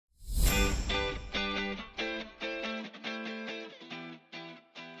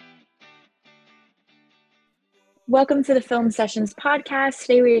Welcome to the Film Sessions podcast.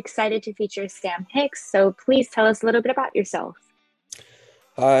 Today we're excited to feature Sam Hicks. So please tell us a little bit about yourself.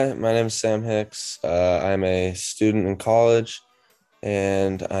 Hi, my name is Sam Hicks. I'm a student in college,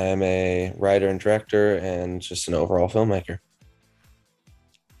 and I am a writer and director and just an overall filmmaker.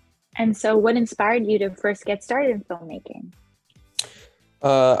 And so what inspired you to first get started in filmmaking?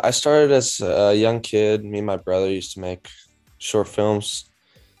 I started as a young kid. Me and my brother used to make short films,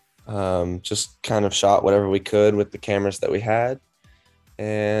 just kind of shot whatever we could with the cameras that we had.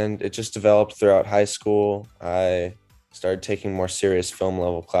 And it just developed throughout high school. I started taking more serious film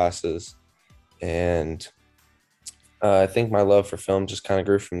level classes, and I think my love for film just kind of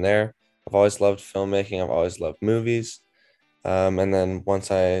grew from there. I've always loved filmmaking. I've always loved movies. And then once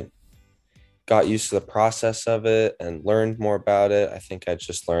I got used to the process of it and learned more about it, I think I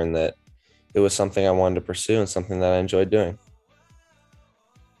just learned that it was something I wanted to pursue and something that I enjoyed doing.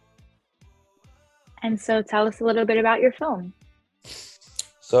 And so tell us a little bit about your film.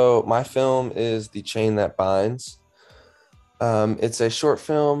 So my film is The Chain That Binds. It's a short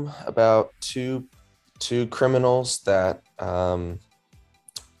film about two criminals that perform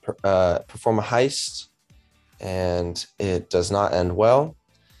a heist, and it does not end well.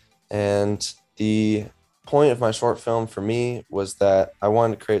 And the point of my short film for me was that I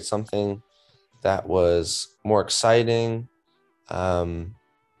wanted to create something that was more exciting.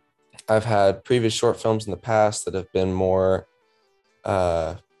 I've had previous short films in the past that have been more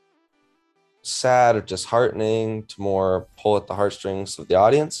sad or disheartening to more pull at the heartstrings of the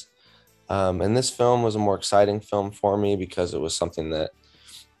audience. And this film was a more exciting film for me because it was something that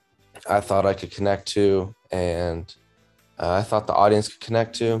I thought I could connect to, and I thought the audience could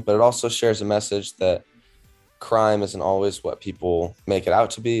connect to, but it also shares a message that crime isn't always what people make it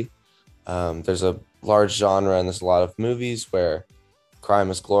out to be. There's a large genre and there's a lot of movies where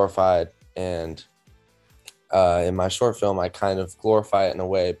crime is glorified, and in my short film, I kind of glorify it in a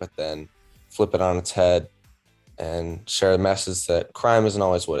way, but then flip it on its head and share a message that crime isn't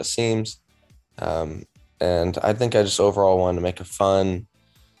always what it seems. And I think I just overall wanted to make a fun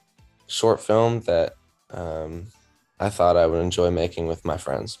short film that I thought I would enjoy making with my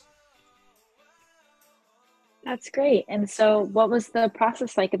friends. That's great. And so what was the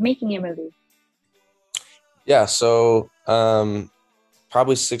process like of making your movie? Yeah, so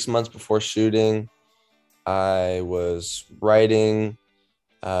probably 6 months before shooting, I was writing,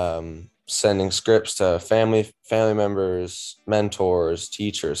 sending scripts to family members, mentors,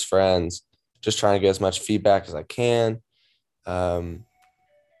 teachers, friends, just trying to get as much feedback as I can. And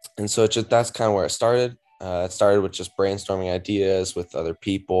so that's kind of where it started. It started with just brainstorming ideas with other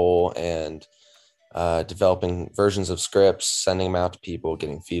people and developing versions of scripts, sending them out to people,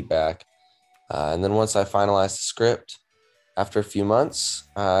 getting feedback. And then once I finalized the script, after a few months,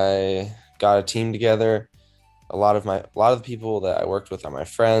 I got a team together. A lot of the people that I worked with are my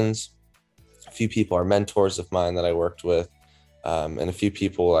friends. A few people are mentors of mine that I worked with, and a few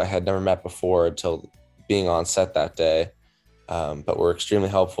people I had never met before until being on set that day. But were extremely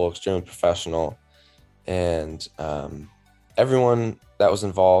helpful, extremely professional, and everyone that was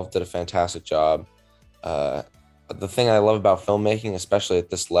involved did a fantastic job. The thing I love about filmmaking, especially at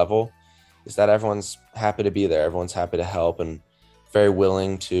this level, is that everyone's happy to be there. Everyone's happy to help and very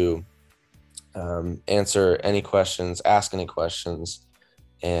willing to answer any questions, ask any questions.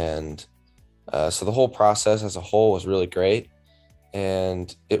 And so the whole process as a whole was really great.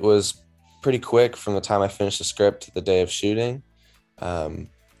 And it was pretty quick from the time I finished the script to the day of shooting.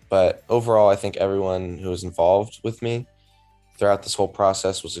 But overall, I think everyone who was involved with me throughout this whole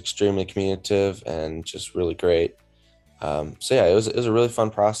process was extremely communicative and just really great. So yeah, it was a really fun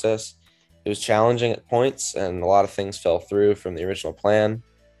process. It was challenging at points, and a lot of things fell through from the original plan.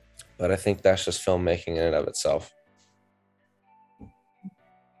 But I think that's just filmmaking in and of itself.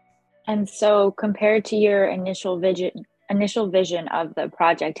 And so compared to your initial vision of the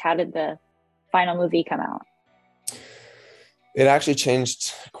project, how did the final movie come out? It actually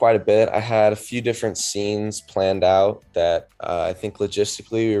changed quite a bit. I had a few different scenes planned out that I think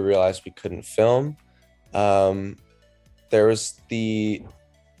logistically we realized we couldn't film. There was the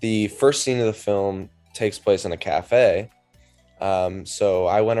first scene of the film takes place in a cafe. So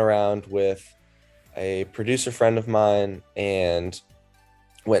I went around with a producer friend of mine and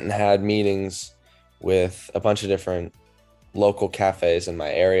went and had meetings with a bunch of different local cafes in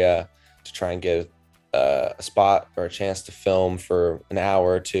my area to try and get a spot or a chance to film for an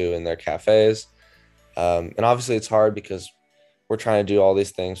hour or two in their cafes. And obviously it's hard because we're trying to do all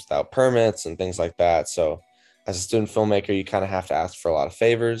these things without permits and things like that. So as a student filmmaker, you kind of have to ask for a lot of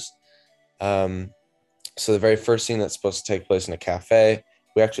favors. So the very first scene that's supposed to take place in a cafe,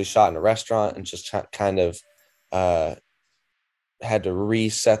 we actually shot in a restaurant and just kind of uh, had to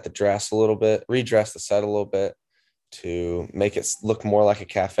reset the dress a little bit, redress the set a little bit to make it look more like a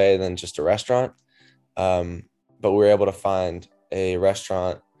cafe than just a restaurant. Um, but we were able to find a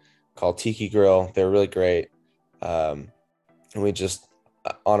restaurant called Tiki Grill. They were really great. And we just,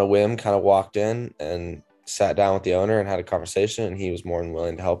 on a whim, kind of walked in and sat down with the owner and had a conversation, and he was more than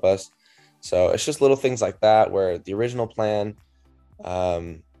willing to help us. So it's just little things like that where the original plan,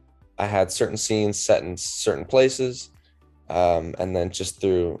 um, I had certain scenes set in certain places. And then just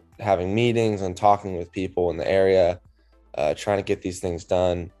through having meetings and talking with people in the area, trying to get these things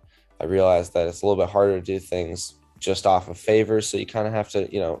done, I realized that it's a little bit harder to do things just off of favors. So you kind of have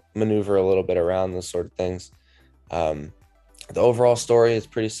to, maneuver a little bit around those sort of things. The overall story is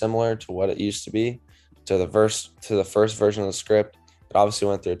pretty similar to what it used to be, to the first version of the script. It obviously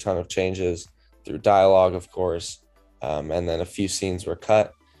went through a ton of changes through dialogue, of course, and then a few scenes were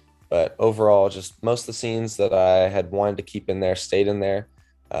cut. But overall, just most of the scenes that I had wanted to keep in there stayed in there.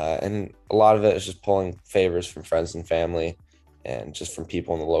 And a lot of it is just pulling favors from friends and family and just from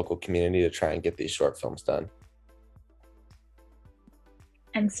people in the local community to try and get these short films done.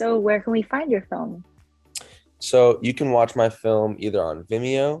 And so, where can we find your film? So you can watch my film either on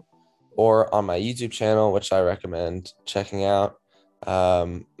Vimeo or on my YouTube channel, which I recommend checking out.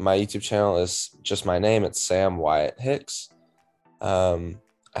 My YouTube channel is just my name. It's Sam Wyatt Hicks.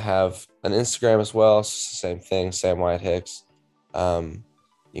 I have an Instagram as well. It's the same thing, Sam Wyatt Hicks. You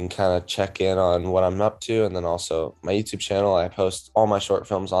can kind of check in on what I'm up to. And then also my YouTube channel, I post all my short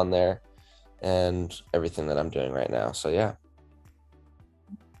films on there and everything that I'm doing right now. So yeah.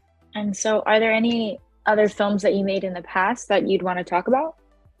 And so, are there any other films that you made in the past that you'd want to talk about?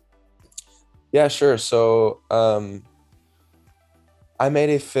 Yeah, sure. So I made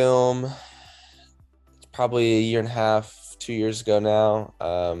a film probably a year and a half, 2 years ago now,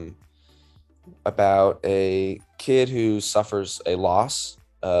 about a kid who suffers a loss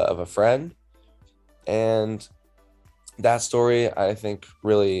of a friend. And that story, I think,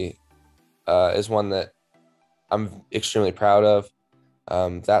 really is one that I'm extremely proud of.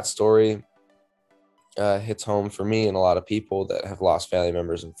 That story hits home for me and a lot of people that have lost family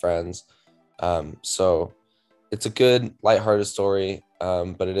members and friends. So it's a good, lighthearted story,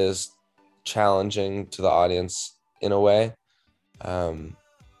 but it is challenging to the audience in a way.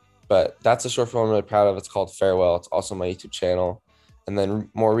 But that's a short film I'm really proud of. It's called Farewell. It's also my YouTube channel. And then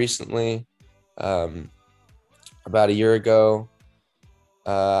more recently, about a year ago,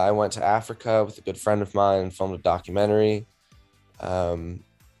 I went to Africa with a good friend of mine and filmed a documentary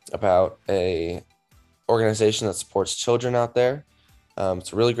about a organization that supports children out there.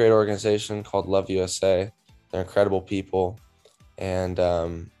 It's a really great organization called Love USA. They're incredible people. And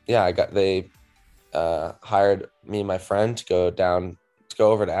they hired me and my friend to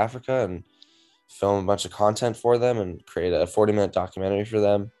go over to Africa and film a bunch of content for them and create a 40-minute documentary for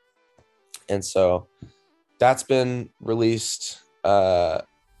them. And so that's been released for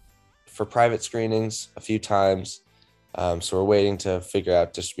private screenings a few times. So we're waiting to figure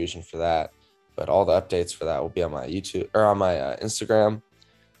out distribution for that. But all the updates for that will be on my YouTube or on my Instagram.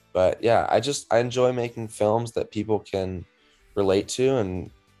 But yeah, I enjoy making films that people can relate to. And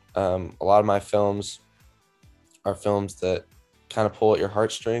a lot of my films are films that kind of pull at your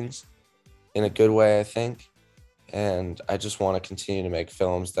heartstrings in a good way, I think. And I just want to continue to make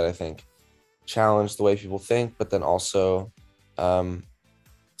films that I think challenge the way people think, but then also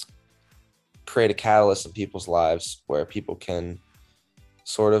create a catalyst in people's lives where people can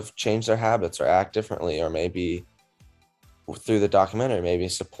sort of change their habits or act differently, or maybe through the documentary, maybe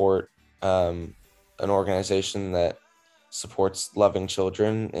support an organization that supports loving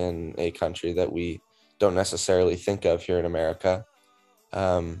children in a country that we don't necessarily think of here in America.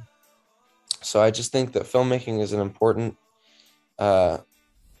 So I just think that filmmaking is an important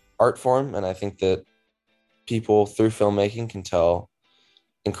art form, and I think that people through filmmaking can tell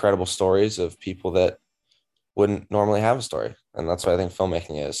incredible stories of people that wouldn't normally have a story. And that's what I think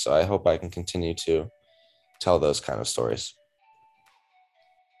filmmaking is. So I hope I can continue to tell those kind of stories.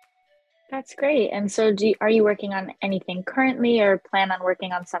 That's great. And so, are you working on anything currently or plan on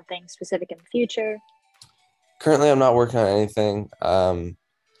working on something specific in the future? Currently, I'm not working on anything.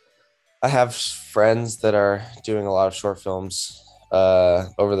 I have friends that are doing a lot of short films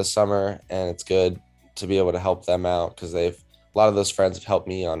over the summer, and it's good to be able to help them out because a lot of those friends have helped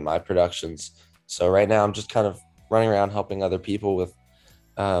me on my productions. So right now I'm just kind of running around helping other people with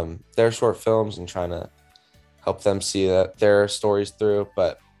their short films and trying to help them see that their stories through.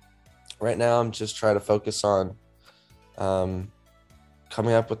 But right now I'm just trying to focus on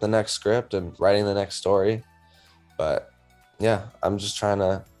coming up with the next script and writing the next story. But yeah, I'm just trying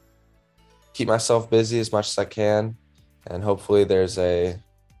to keep myself busy as much as I can, and hopefully there's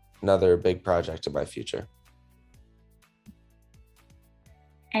another big project in my future.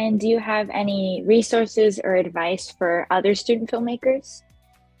 And do you have any resources or advice for other student filmmakers?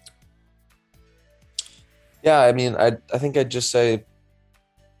 Yeah, I mean, I think I'd just say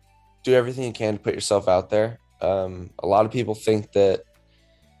do everything you can to put yourself out there. A lot of people think that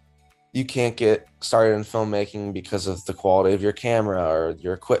you can't get started in filmmaking because of the quality of your camera or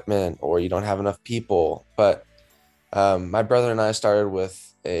your equipment, or you don't have enough people. But my brother and I started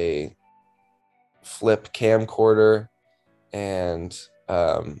with a flip camcorder and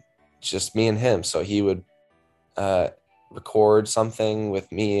just me and him. So he would uh, record something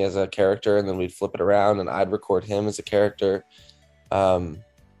with me as a character, and then we'd flip it around, and I'd record him as a character. Um,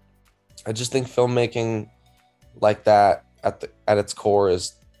 I just think filmmaking like that at its core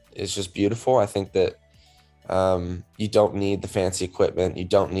is just beautiful. I think that you don't need the fancy equipment, you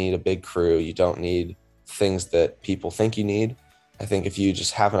don't need a big crew, you don't need things that people think you need. I think if you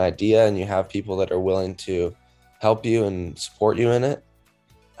just have an idea and you have people that are willing to help you and support you in it,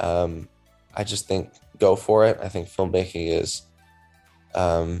 I just think go for it. I think filmmaking is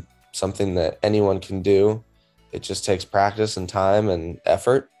something that anyone can do. It just takes practice and time and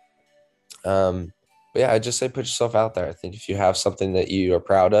effort. But yeah, I just say put yourself out there. I think if you have something that you are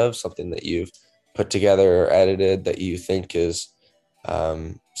proud of, something that you've put together or edited that you think is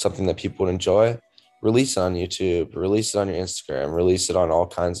something that people would enjoy, release it on YouTube, release it on your Instagram, release it on all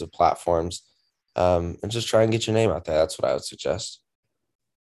kinds of platforms, and just try and get your name out there. That's what I would suggest.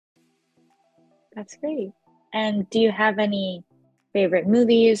 That's great. And do you have any favorite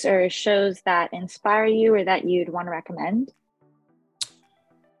movies or shows that inspire you or that you'd want to recommend?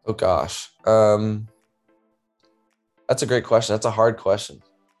 Oh gosh. That's a great question. That's a hard question.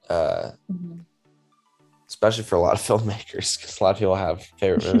 Mhm. Especially for a lot of filmmakers, because a lot of people have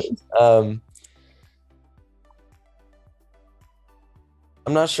favorite movies.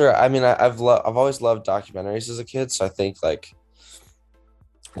 I'm not sure. I mean, I've always loved documentaries as a kid, so I think like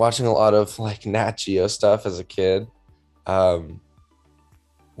watching a lot of like Nat Geo stuff as a kid. Um,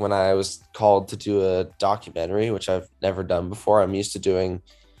 when I was called to do a documentary, which I've never done before, I'm used to doing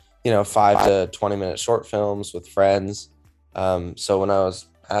 5 to 20 minute short films with friends. So when I was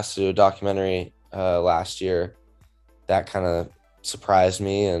asked to do a documentary last year, that kind of surprised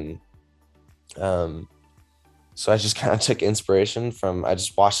me, and so I just kind of took inspiration from. I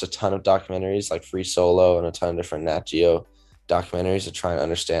just watched a ton of documentaries like Free Solo and a ton of different Nat Geo documentaries to try and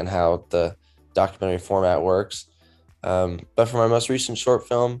understand how the documentary format works. But for my most recent short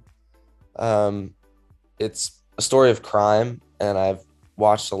film, um, it's a story of crime, and I've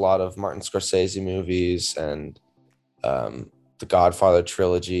watched a lot of Martin Scorsese movies and the Godfather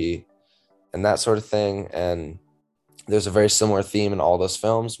trilogy and that sort of thing. And there's a very similar theme in all those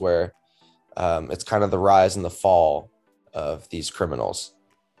films where it's kind of the rise and the fall of these criminals.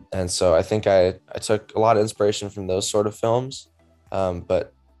 And so I think I took a lot of inspiration from those sort of films,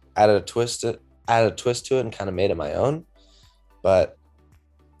 but added a twist to it and kind of made it my own. But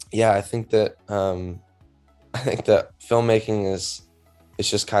yeah, I think that filmmaking is it's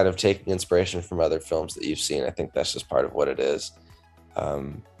just kind of taking inspiration from other films that you've seen. I think that's just part of what it is.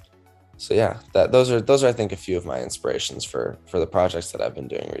 So yeah, those are I think a few of my inspirations for the projects that I've been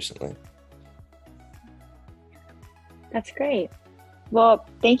doing recently. That's great. Well,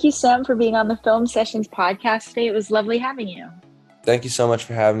 thank you, Sam, for being on the Film Sessions podcast today. It was lovely having you. Thank you so much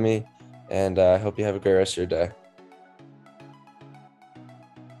for having me, and I hope you have a great rest of your day.